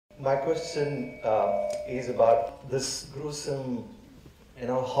My question is about this gruesome,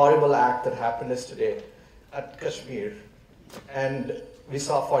 horrible act that happened yesterday at Kashmir, and we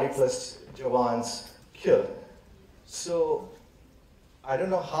saw 40 plus Jawans killed. So I don't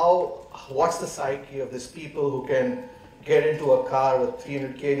know what's the psyche of these people who can get into a car with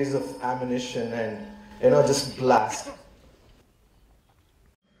 300 kgs of ammunition and, just blast.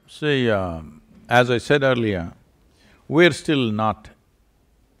 See, as I said earlier, we're still not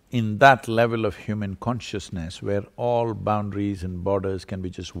in that level of human consciousness where all boundaries and borders can be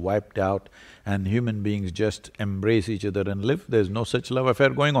just wiped out and human beings just embrace each other and live. There's no such love affair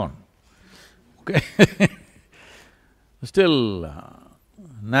going on, okay? Still,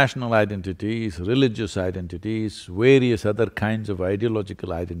 national identities, religious identities, various other kinds of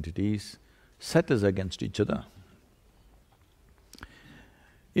ideological identities set us against each other.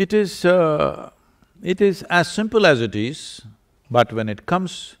 It is as simple as it is, but when it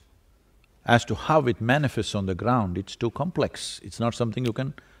comes as to how it manifests on the ground, it's too complex. It's not something you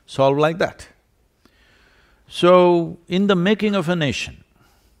can solve like that. So, in the making of a nation,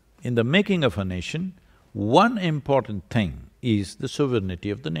 one important thing is the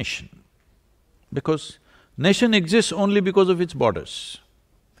sovereignty of the nation. Because nation exists only because of its borders.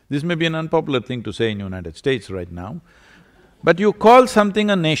 This may be an unpopular thing to say in United States right now, but you call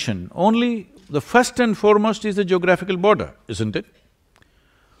something a nation, only the first and foremost is the geographical border, isn't it?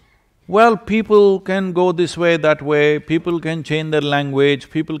 Well, people can go this way, that way, people can change their language,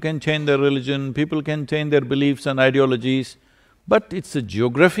 people can change their religion, people can change their beliefs and ideologies, but it's the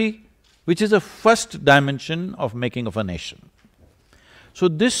geography which is the first dimension of making of a nation. So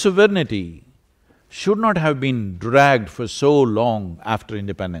this sovereignty should not have been dragged for so long after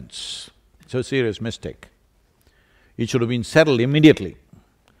independence. It's a serious mistake. It should have been settled immediately.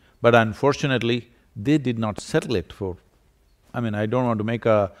 But unfortunately, they did not settle it for… I don't want to make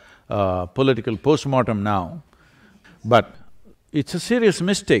a political postmortem now, but it's a serious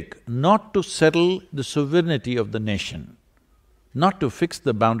mistake not to settle the sovereignty of the nation, not to fix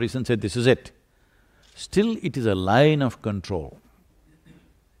the boundaries and say, this is it. Still, it is a line of control.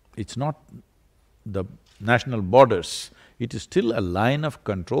 It's not the national borders, it is still a line of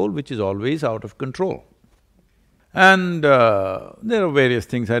control which is always out of control. And there are various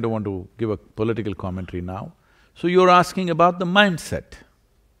things, I don't want to give a political commentary now. So you're asking about the mindset.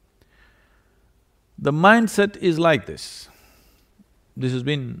 The mindset is like this. This has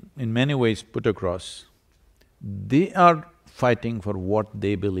been in many ways put across. They are fighting for what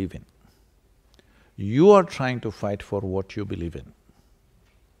they believe in. You are trying to fight for what you believe in.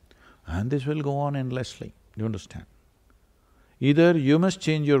 And this will go on endlessly, you understand? Either you must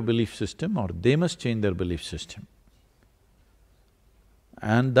change your belief system or they must change their belief system.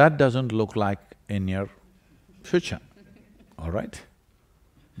 And that doesn't look like in your future, all right?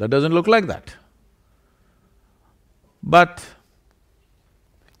 That doesn't look like that. But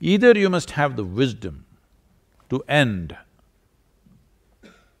either you must have the wisdom to end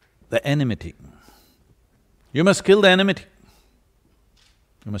the enmity. You must kill the enmity.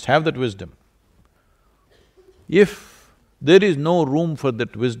 You must have that wisdom. If there is no room for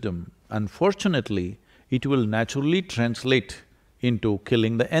that wisdom, unfortunately, it will naturally translate into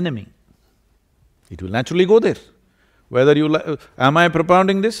killing the enemy. It will naturally go there. Whether you am I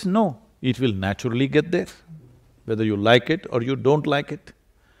propounding this? No, it will naturally get there, whether you like it or you don't like it.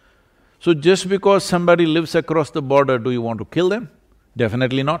 So just because somebody lives across the border, do you want to kill them?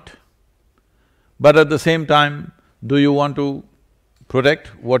 Definitely not. But at the same time, do you want to protect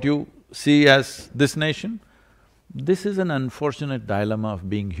what you see as this nation? This is an unfortunate dilemma of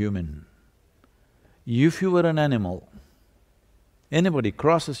being human. If you were an animal, anybody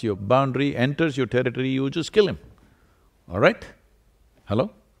crosses your boundary, enters your territory, you just kill him, all right?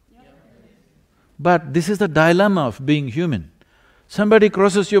 Hello? Yeah. But this is the dilemma of being human. Somebody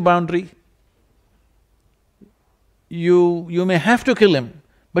crosses your boundary, you may have to kill him,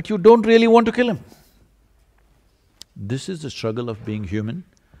 but you don't really want to kill him. This is the struggle of being human.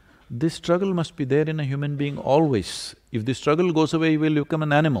 This struggle must be there in a human being always. If this struggle goes away, you will become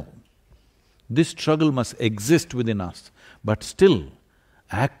an animal. This struggle must exist within us, but still,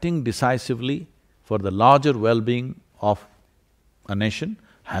 acting decisively for the larger well-being of a nation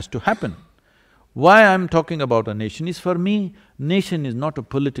has to happen. Why I'm talking about a nation is, for me, nation is not a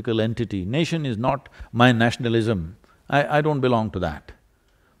political entity, nation is not my nationalism, I don't belong to that.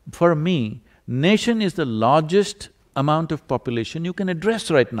 For me, nation is the largest amount of population you can address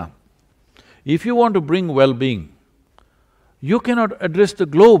right now. If you want to bring well-being, you cannot address the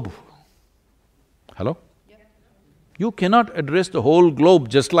globe. Hello? Yeah. You cannot address the whole globe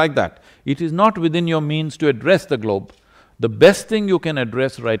just like that. It is not within your means to address the globe. The best thing you can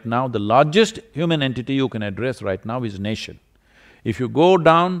address right now, the largest human entity you can address right now is nation. If you go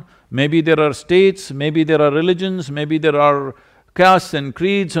down, maybe there are states, maybe there are religions, maybe there are castes and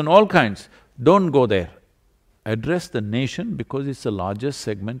creeds and all kinds. Don't go there. Address the nation because it's the largest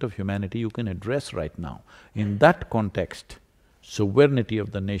segment of humanity you can address right now. In that context, sovereignty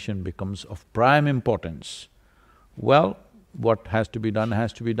of the nation becomes of prime importance. Well, what has to be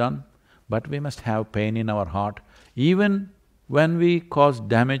done, but we must have pain in our heart. Even when we cause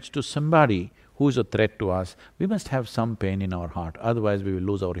damage to somebody who is a threat to us, we must have some pain in our heart, otherwise we will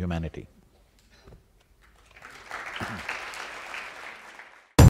lose our humanity.